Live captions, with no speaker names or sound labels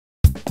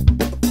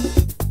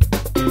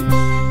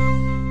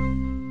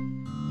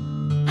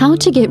How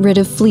to get rid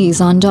of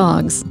fleas on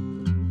dogs.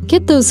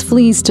 Get those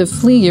fleas to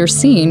flee your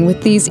scene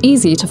with these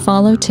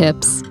easy-to-follow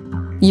tips.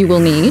 You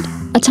will need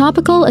a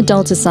topical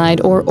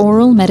adulticide or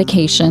oral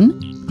medication,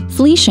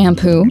 flea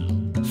shampoo,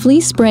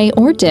 flea spray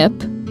or dip,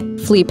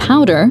 flea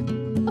powder,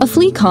 a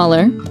flea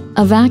collar,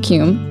 a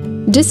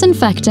vacuum,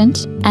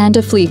 disinfectant, and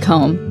a flea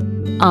comb.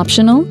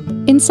 Optional,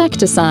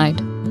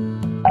 insecticide.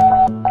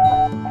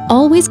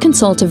 Always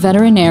consult a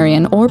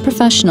veterinarian or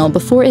professional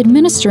before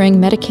administering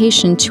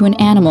medication to an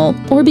animal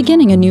or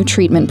beginning a new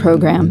treatment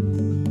program.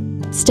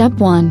 Step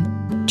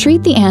 1.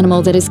 Treat the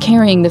animal that is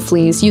carrying the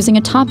fleas using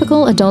a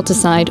topical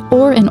adulticide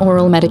or an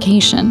oral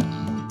medication.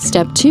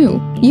 Step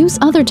 2. Use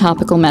other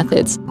topical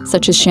methods,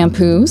 such as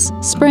shampoos,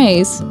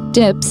 sprays,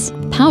 dips,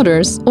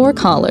 powders, or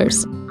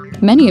collars.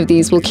 Many of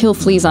these will kill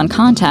fleas on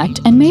contact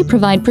and may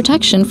provide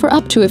protection for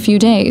up to a few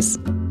days.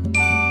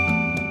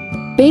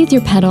 Bathe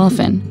your pet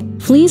often.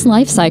 Fleas'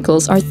 life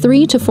cycles are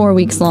 3 to 4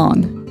 weeks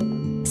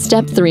long.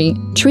 Step 3.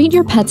 Treat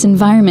your pet's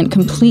environment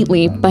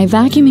completely by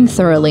vacuuming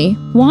thoroughly,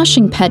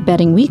 washing pet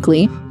bedding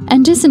weekly,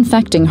 and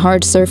disinfecting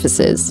hard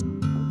surfaces.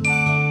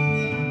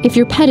 If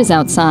your pet is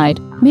outside,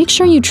 make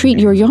sure you treat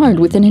your yard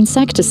with an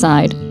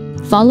insecticide.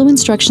 Follow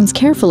instructions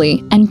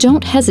carefully and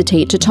don't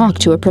hesitate to talk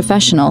to a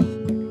professional.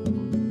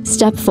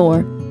 Step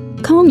 4.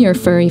 Comb your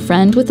furry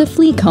friend with a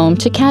flea comb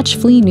to catch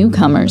flea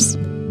newcomers.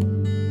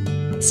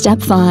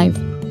 Step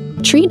 5.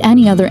 Treat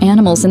any other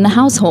animals in the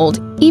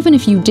household, even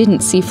if you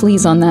didn't see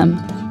fleas on them.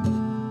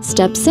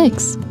 Step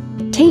 6.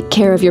 Take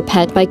care of your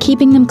pet by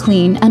keeping them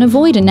clean and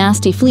avoid a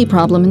nasty flea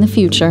problem in the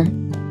future.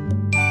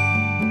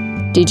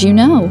 Did you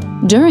know?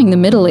 During the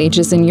Middle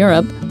Ages in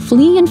Europe,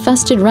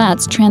 flea-infested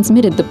rats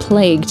transmitted the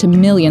plague to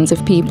millions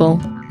of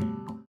people.